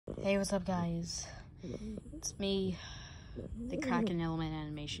Hey, what's up, guys? It's me, the Kraken Element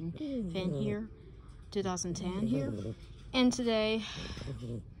Animation fan here, 2010 here, and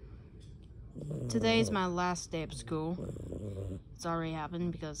today's my last day of school. It's already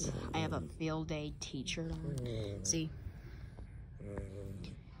happened because I have a field day t-shirt on. See?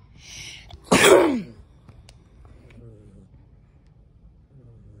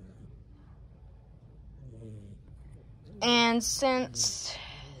 And since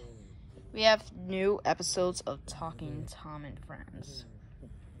we have new episodes of Talking Tom and Friends,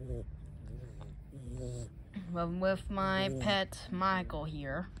 well, with my pet Michael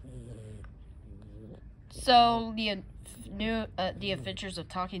here. So the Adventures of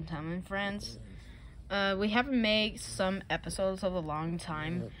Talking Tom and Friends. We haven't made some episodes of a long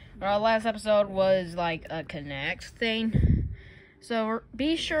time. Our last episode was like a Connect thing. So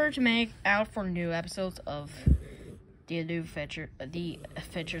be sure to make out for new episodes of the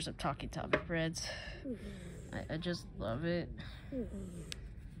Adventures of Talking Tom and Friends. I just love it.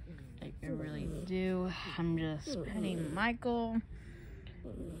 I really do. I'm just petting Michael.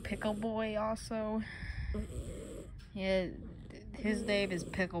 Pickle Boy also. Yeah, his name is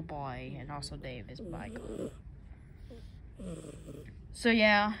Pickle Boy, and also Dave is Michael. So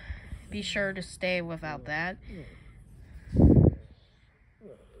yeah, be sure to stay without that.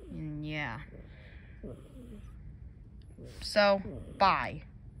 And yeah. So, bye.